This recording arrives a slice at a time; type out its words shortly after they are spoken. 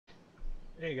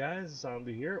Hey guys,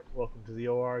 Zombie here. Welcome to the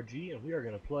ORG, and we are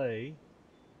going to play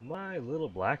My Little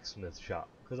Blacksmith Shop.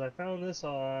 Because I found this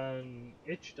on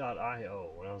itch.io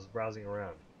when I was browsing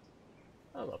around.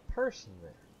 Oh, a person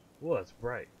there. Whoa, it's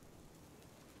bright.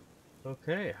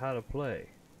 Okay, how to play.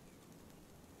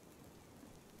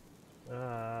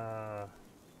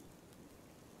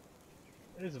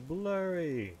 It's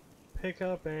blurry. Pick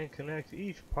up and connect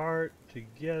each part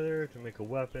together to make a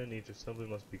weapon. Each assembly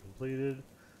must be completed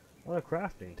on a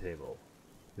crafting table.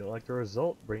 If you don't like the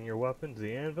result, bring your weapon to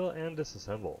the anvil and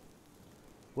disassemble.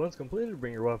 Once completed,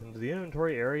 bring your weapon to the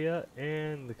inventory area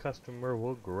and the customer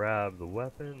will grab the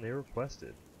weapon they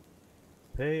requested.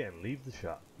 Pay and leave the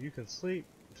shop. You can sleep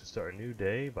to start a new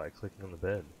day by clicking on the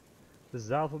bed. This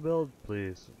is alpha build.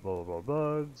 Please blah blah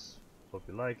bugs. Hope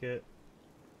you like it.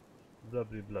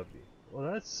 Blubbly blubbly.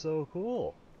 Well, that's so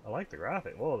cool. I like the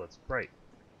graphic. Whoa, that's bright.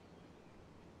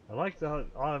 I like how it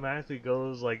automatically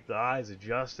goes, like the eyes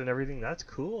adjust and everything. That's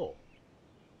cool.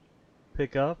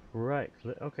 Pick up, right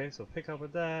click. Okay, so pick up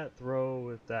with that, throw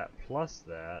with that, plus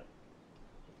that.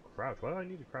 Crouch. Why do I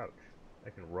need to crouch?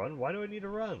 I can run. Why do I need to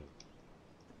run?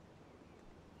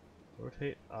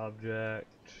 Rotate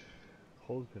object.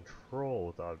 Hold control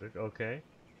with object. Okay.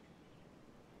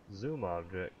 Zoom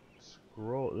object.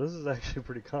 Scroll. This is actually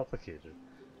pretty complicated.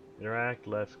 Interact,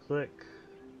 left click.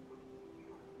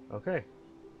 Okay.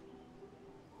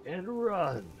 And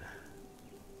run.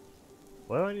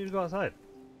 Why do I need to go outside?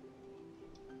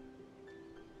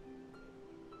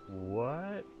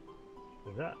 What?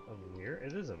 Is that a mirror?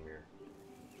 It is a mirror.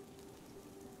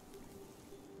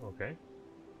 Okay.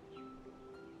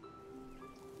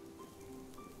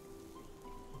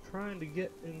 I'm trying to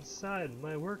get inside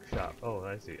my workshop. Oh,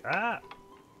 I see. Ah!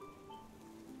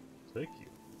 Thank you.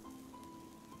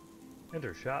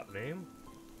 Enter shop name.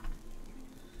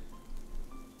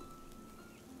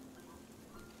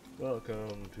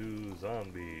 Welcome to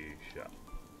Zombie Shop.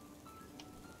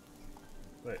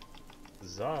 Wait.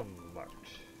 Zombart.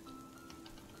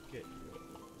 Get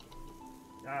you.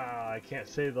 Ah, I can't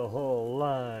say the whole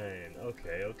line.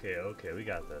 Okay, we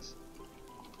got this.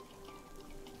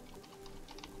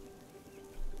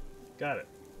 Got it.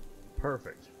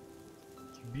 Perfect.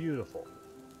 Beautiful.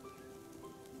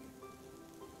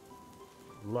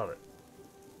 Love it.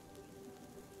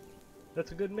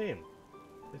 That's a good name.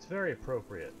 It's very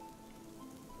appropriate.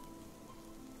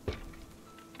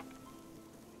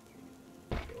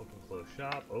 Open, close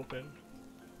shop, open.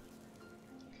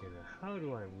 Okay, now how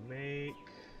do I make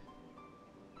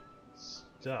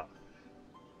stuff?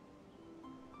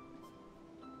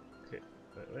 Okay,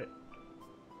 wait.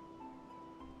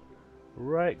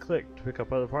 Right click to pick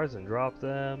up other parts and drop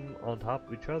them on top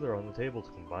of each other on the table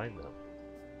to combine them.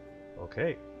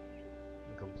 Okay.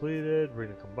 Completed. Bring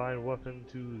the combined weapon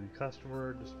to the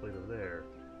customer displayed over there.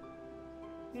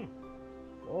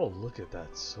 Oh, look at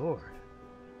that sword.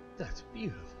 That's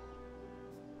beautiful.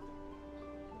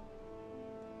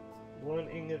 1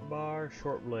 ingot bar,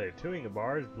 short blade. 2 ingot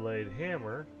bars, blade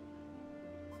hammer.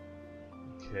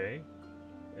 Okay.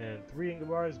 And 3 ingot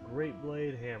bars, great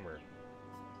blade hammer.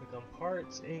 Click on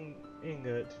parts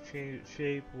ingot to change its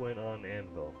shape when on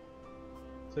anvil.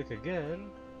 Click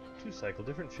again to cycle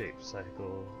different shapes.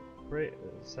 Cycle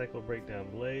breakdown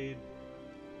blade.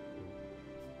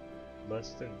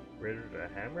 Less than greater than a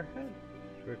hammerhead.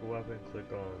 Break a weapon.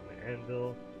 Click on the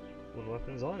anvil when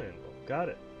weapon's on anvil. Got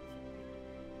it.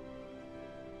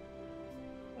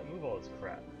 I move all this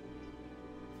crap.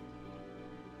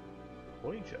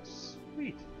 Coin chests.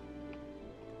 Sweet.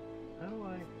 How do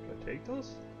I take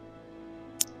those?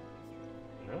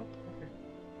 No? Okay.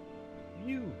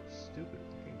 You stupid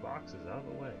looking boxes out of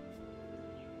the way.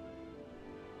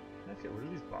 Can I get rid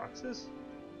of these boxes?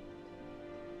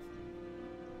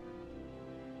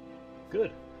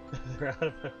 Good. They're out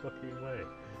of my fucking way.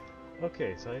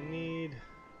 Okay, so I need...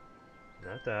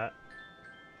 Not that.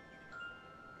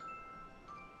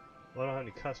 Well, I don't have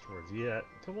any customers yet.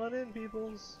 Come on in,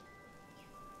 peoples.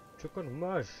 Check on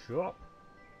my shop.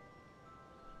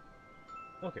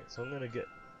 Okay, so I'm gonna get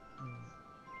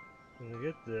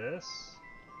this.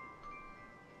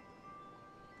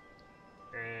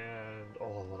 And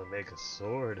oh, I want to make a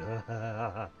sword.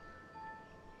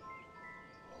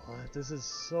 What? This is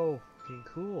so fucking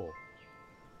cool.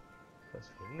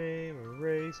 Customer name,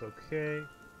 erase, okay.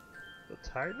 Feel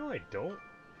tired? No, I don't.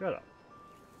 Shut up.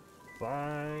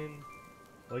 Fine.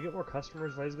 Will I get more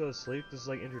customers if I just go to sleep? This is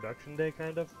like introduction day,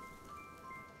 kind of.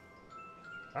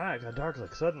 Ah, it got dark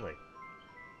like suddenly.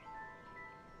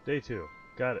 Day 2.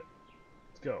 Got it.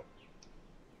 Let's go.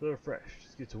 Feel refreshed.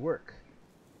 Let's get to work.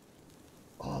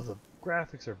 Oh, the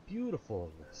graphics are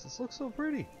beautiful in this. This looks so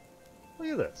pretty. Look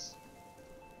at this.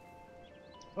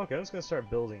 Okay, I'm just gonna start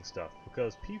building stuff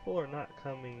because people are not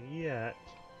coming yet.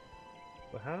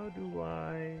 But how do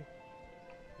I...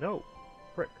 No!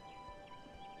 Frick.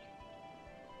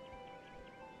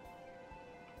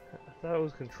 I thought it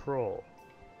was control.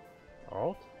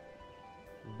 Alt?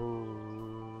 Oh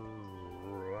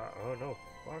no.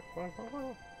 Fuck, fuck, fuck,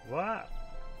 fuck. What?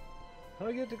 How do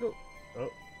I get to go? Oh,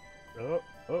 oh,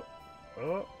 oh,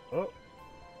 oh, oh.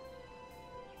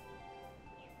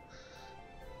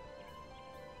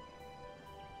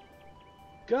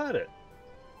 Got it!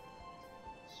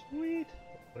 Sweet!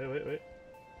 Wait, wait, wait.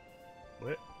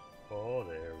 Wait. Oh,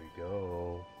 there we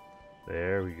go.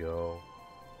 There we go.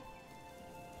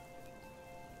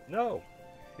 No!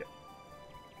 Shit.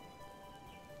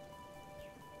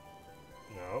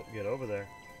 No, get over there.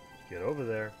 Get over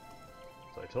there.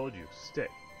 So I told you, stay.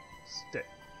 Stay.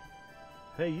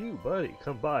 Hey you, buddy,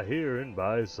 come by here and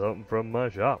buy something from my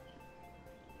shop.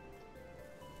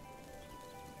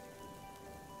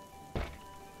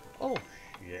 Oh,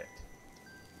 shit.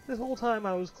 This whole time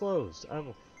I was closed. I'm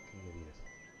a fucking idiot.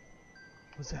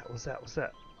 What's that? What's that? What's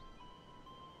that?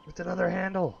 It's another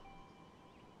handle!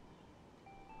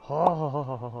 Ha ha ha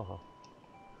ha ha ha.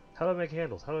 How do I make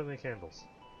handles? How do I make handles?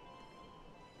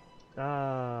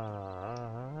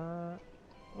 Oh,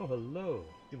 hello.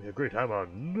 Give me a great hammer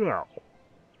now.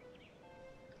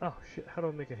 Oh, shit. How do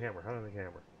I make a hammer? How do I make a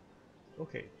hammer?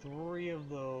 Okay, 3 of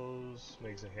those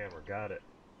makes a hammer. Got it.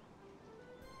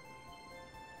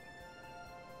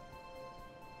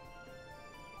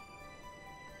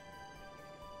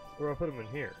 Or I'll put them in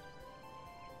here.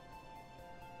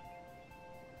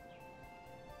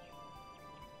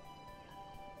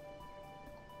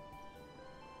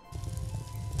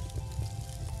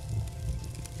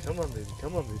 Come on, baby.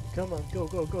 Come on, baby. Come on. Go,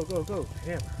 go, go, go, go.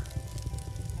 Hammer.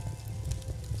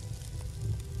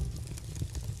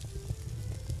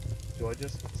 Do I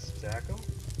just stack them?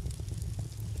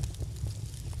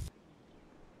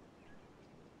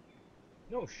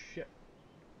 No shit.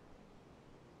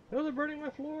 No, they're burning my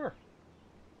floor.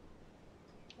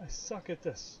 I suck at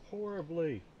this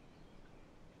horribly.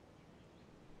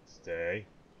 Stay.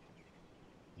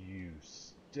 You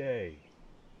stay.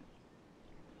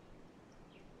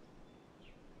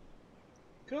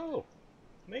 Go!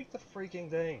 Make the freaking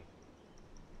thing.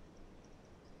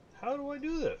 How do I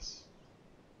do this?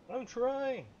 I'm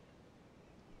trying.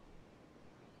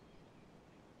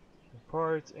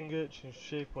 Parts, ingot, change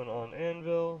shape when on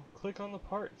anvil. Click on the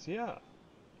parts, yeah.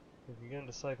 You can begin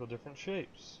to cycle different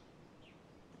shapes.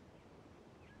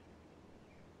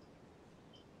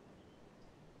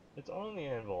 It's on the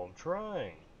anvil, I'm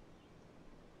trying.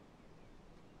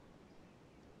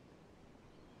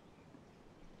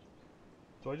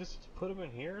 Do I just put them in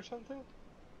here or something?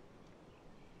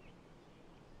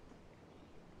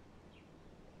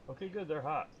 Okay, good, they're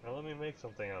hot. Now let me make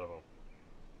something out of them.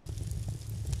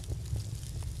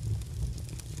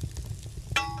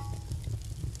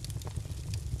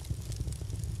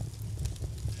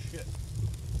 Shit.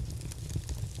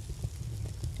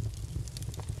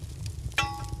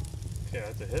 Okay, I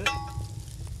have to hit it.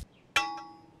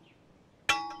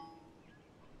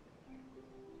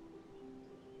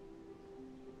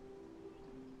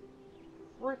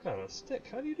 Frick on a stick,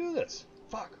 how do you do this?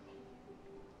 Fuck.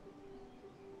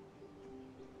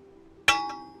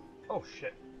 Oh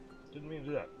shit. Didn't mean to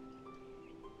do that.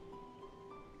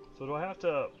 So do I have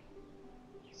to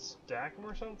stack them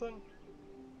or something?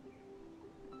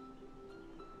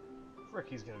 Frick,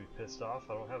 he's gonna be pissed off.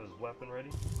 I don't have his weapon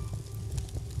ready.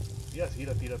 Yes, heat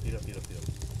up, heat up, heat up, heat up, heat up.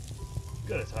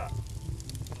 Good, it's hot.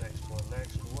 Next one,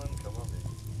 come on, baby.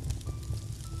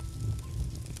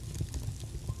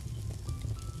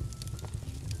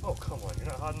 Oh, come on, you're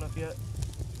not hot enough yet?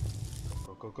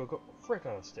 Go, go, go, go, go. Frick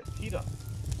on a stick, heat up.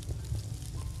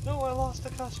 No, I lost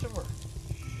a customer.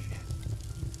 Shit.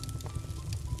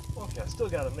 Okay, I still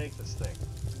gotta make this thing.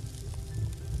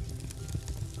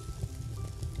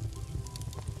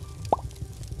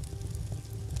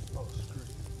 Oh, screw.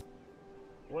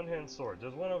 One-hand sword.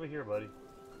 There's one over here, buddy.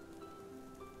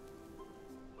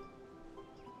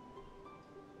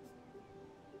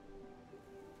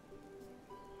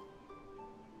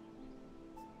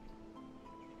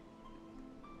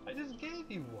 I just gave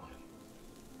you one.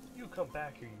 You come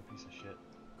back here, you piece of shit.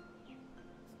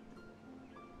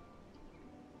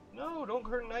 No, don't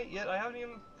turn night yet. I haven't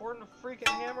even formed a freaking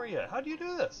hammer yet. How do you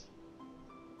do this?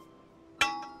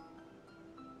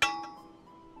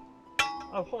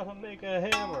 I want to make a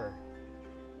hammer.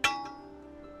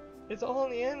 It's all on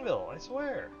the anvil, I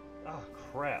swear. Oh,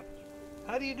 crap.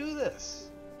 How do you do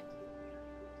this?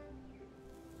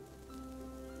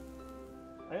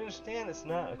 I understand it's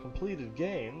not a completed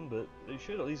game, but they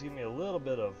should at least give me a little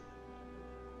bit of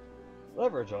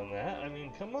leverage on that. I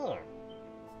mean, come on.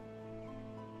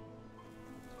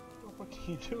 What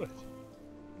can you do it?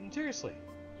 I mean, seriously.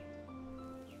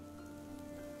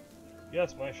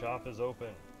 Yes, my shop is open.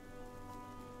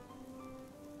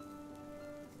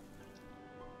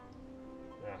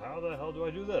 Now, how the hell do I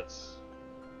do this?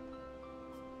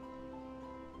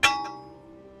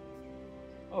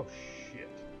 Oh, shit.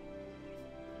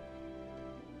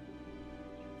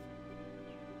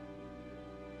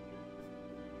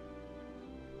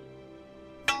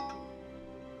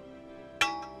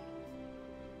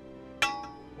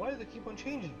 Why do they keep on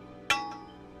changing?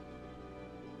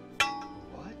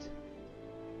 What?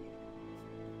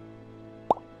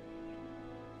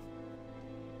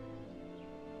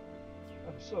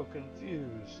 I'm so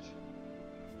confused.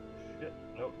 Shit.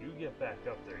 Nope, you get back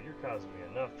up there. You're causing me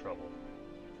enough trouble.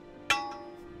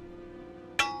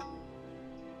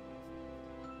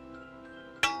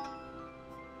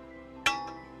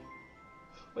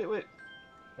 Wait.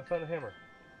 I found a hammer.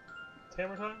 It's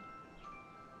hammer time?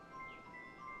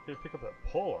 Gotta pick up that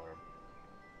pole arm.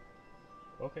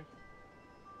 Okay.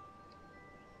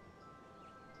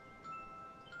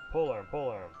 Pole arm.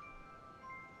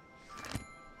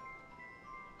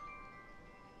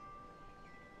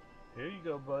 Here you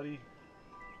go, buddy.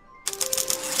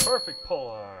 Perfect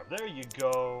pole arm. There you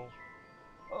go.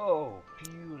 Oh,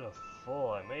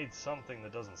 beautiful. I made something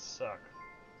that doesn't suck.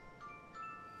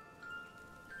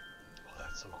 Oh,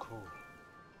 that's so cool.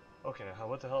 Okay, now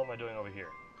what the hell am I doing over here?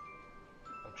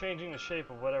 I'm changing the shape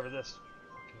of whatever this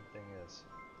fucking thing is.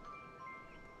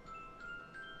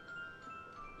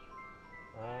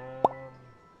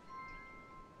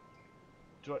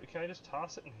 Can I just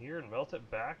toss it in here and melt it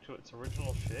back to its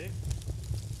original shape?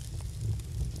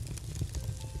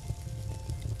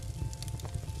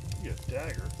 You get a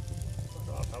dagger. Fuck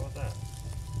off, how about that?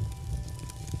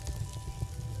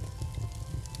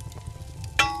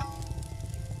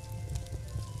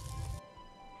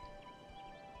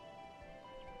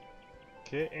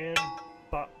 Okay, and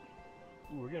pop.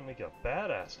 Ooh, we're gonna make a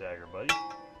badass dagger, buddy.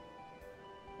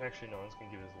 Actually, no, one's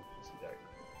gonna give us a little pussy dagger.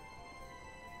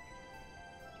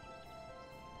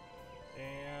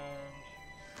 And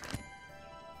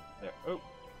there. Oh,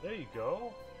 there you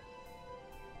go.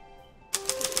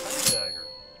 Tiny dagger.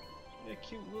 You get a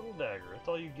cute little dagger. That's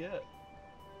all you get.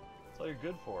 That's all you're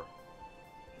good for.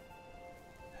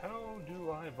 How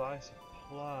do I buy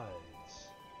supplies?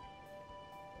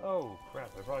 Oh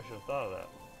crap! I probably should have thought of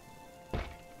that.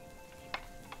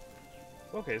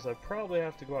 Okay, so I probably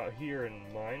have to go out here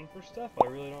and mine for stuff. I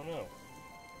really don't know.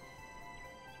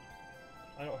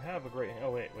 I don't have a great... Oh,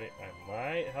 wait. I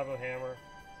might have a hammer.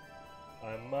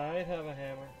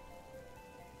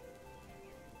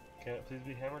 Can it please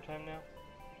be hammer time now?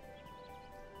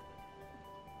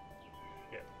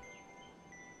 Yeah.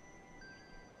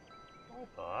 I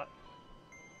thought.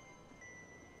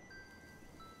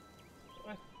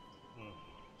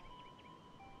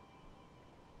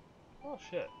 Oh,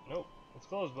 shit. Nope. It's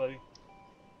closed, buddy.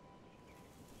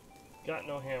 Got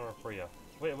no hammer for you.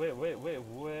 Wait. Oh,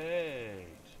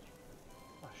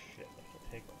 shit. I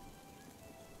can't take them.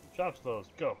 Shop's closed.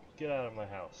 Go. Get out of my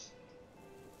house.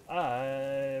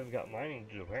 I've got mining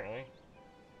to do, apparently.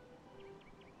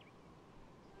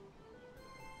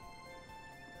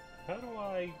 How do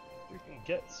I freaking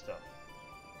get stuff?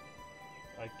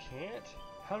 I can't?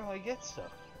 How do I get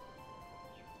stuff?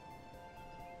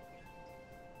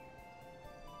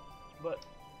 But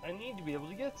I need to be able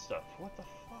to get stuff. What the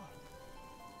fuck?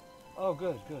 Oh,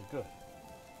 good.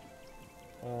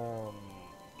 Or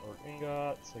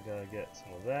ingots. I gotta get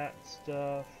some of that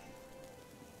stuff.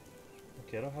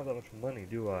 Okay, I don't have that much money,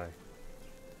 do I?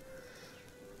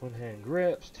 1-hand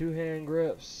grips, 2-hand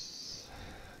grips.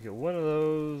 Get one of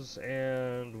those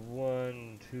and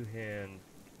one 2-hand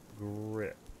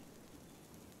grip.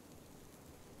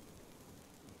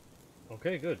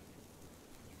 Okay, good.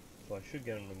 So I should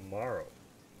get them tomorrow.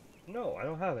 No, I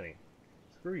don't have any.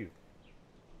 Screw you.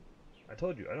 I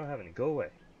told you, I don't have any. Go away.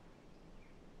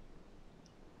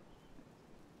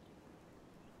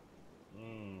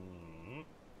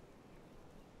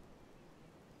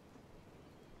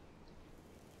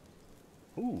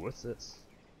 Ooh, what's this?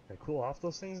 Can I cool off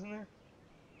those things in there?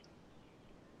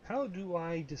 How do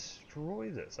I destroy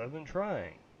this? I've been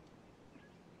trying.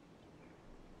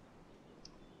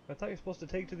 I thought you're supposed to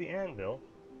take to the anvil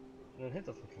and then hit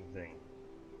the fucking thing.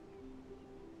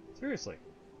 Seriously.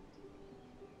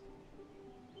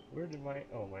 Where did my...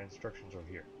 Oh, my instructions are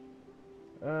here.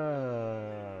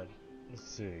 Let's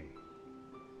see.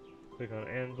 Click on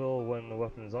anvil when the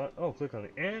weapon is on... Oh, click on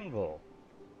the anvil.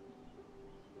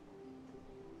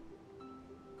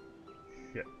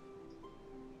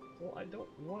 Well, I don't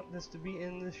want this to be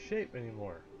in this shape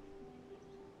anymore.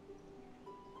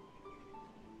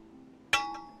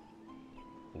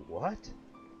 What?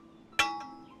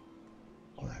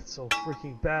 Oh, that's so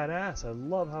freaking badass. I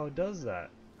love how it does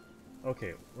that.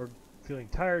 Okay, we're feeling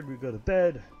tired, we go to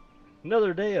bed.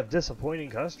 Another day of disappointing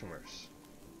customers.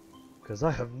 Because I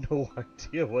have no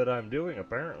idea what I'm doing,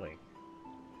 apparently.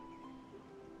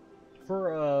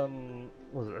 For, I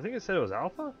think it said it was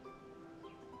alpha?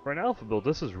 For an alpha build,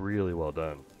 this is really well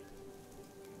done.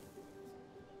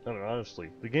 I mean,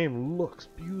 honestly, the game looks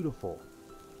beautiful.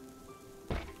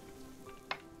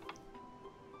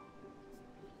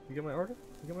 You get my order?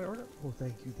 You get my order? Oh,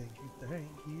 thank you, thank you, thank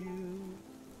you.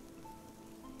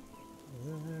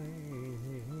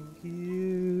 Thank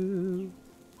you.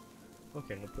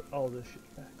 Okay, I'm gonna put all this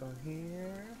shit back on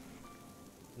here.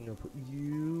 I'm gonna put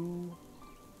you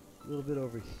a little bit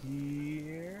over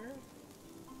here.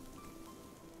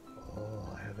 Oh,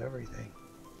 I have everything.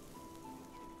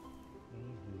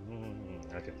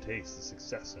 I can taste the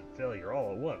success and failure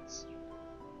all at once.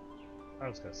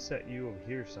 I'm just gonna set you over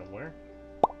here somewhere,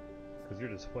 because you're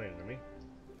disappointing to me.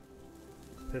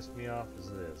 Pissed me off as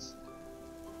it is.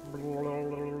 I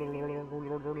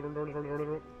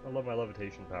love my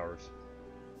levitation powers.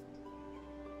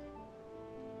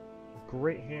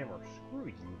 Great hammer. Screw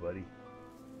you, buddy.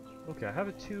 Okay, I have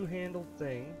a two-handled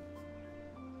thing.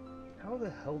 How the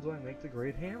hell do I make the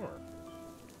great hammer?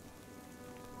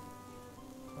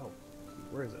 Oh,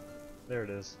 where is it? There it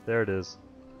is. There it is.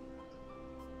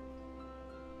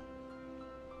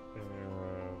 And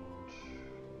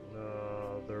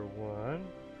another one.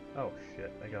 Oh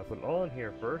shit, I gotta put it all in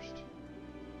here first.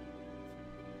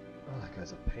 Oh, that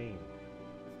guy's a pain.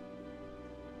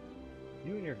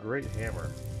 You and your great hammer.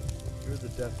 You're the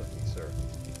death of me, sir.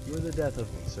 You're the death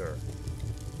of me, sir.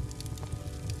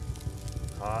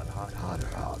 Hot, hot, hotter,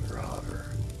 hotter, hotter.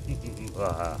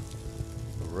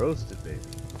 Roasted, baby.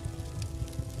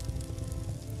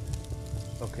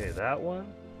 Okay, that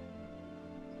one.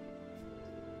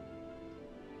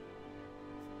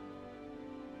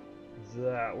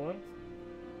 That one.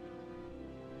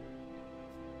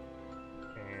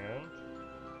 And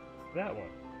that one.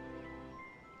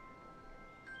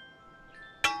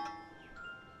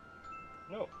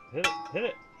 No, hit it, hit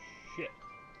it. Shit.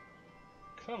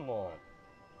 Come on.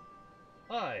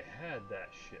 I had that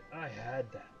shit. I had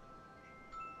that.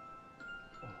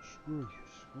 Oh,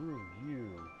 screw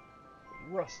you.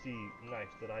 Rusty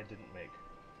knife that I didn't make.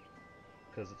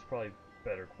 Because it's probably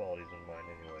better quality than mine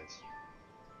anyways.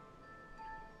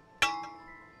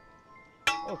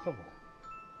 Oh, come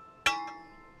on.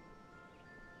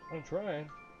 I'm trying.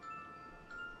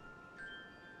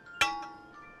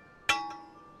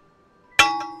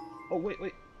 Oh, wait.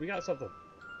 We got something.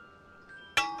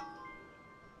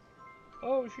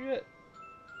 Oh, shit.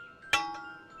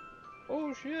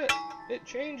 Oh, shit. It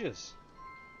changes.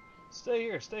 Stay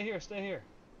here, stay here, stay here.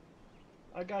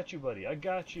 I got you, buddy. I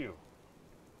got you.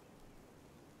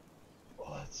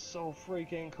 Oh, that's so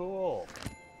freaking cool.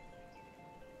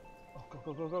 Oh,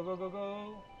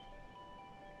 go.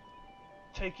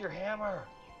 Take your hammer.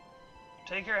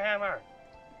 Take your hammer.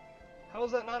 How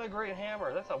is that not a great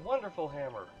hammer? That's a wonderful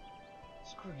hammer.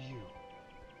 Screw you.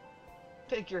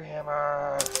 Take your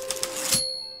hammer.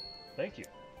 Thank you.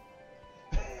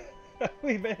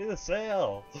 We made a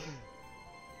sale.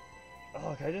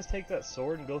 Oh, can I just take that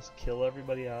sword and go kill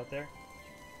everybody out there?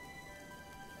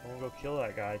 I'm gonna go kill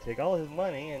that guy, take all his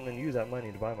money, and then use that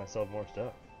money to buy myself more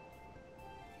stuff.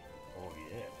 Oh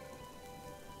yeah.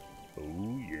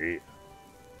 Oh yeah.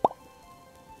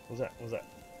 What's that? What's that?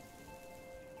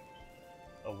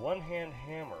 A one-hand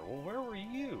hammer. Well, where were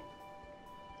you?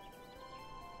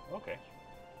 Okay.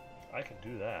 I can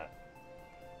do that.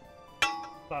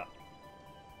 Bop.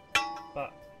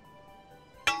 Bop.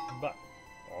 Bop.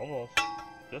 Almost.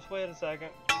 Just wait a second.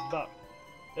 Bop.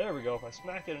 There we go. If I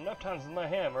smack it enough times with my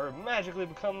hammer, it magically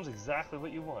becomes exactly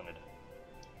what you wanted.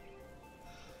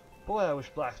 Boy, I wish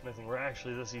blacksmithing were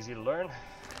actually this easy to learn.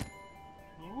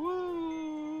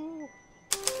 Woo!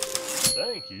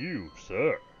 Thank you,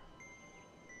 sir.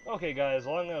 Okay guys,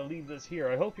 well I'm going to leave this here.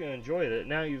 I hope you enjoyed it.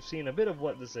 Now you've seen a bit of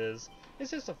what this is.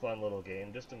 It's just a fun little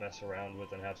game, just to mess around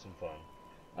with and have some fun.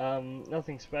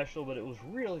 Nothing special, but it was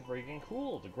really freaking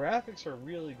cool. The graphics are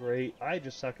really great. I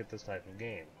just suck at this type of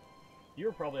game.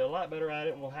 You're probably a lot better at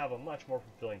it and will have a much more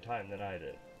fulfilling time than I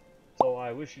did. So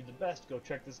I wish you the best. Go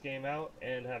check this game out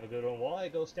and have a good one while I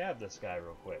go stab this guy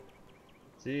real quick.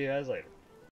 See you guys later.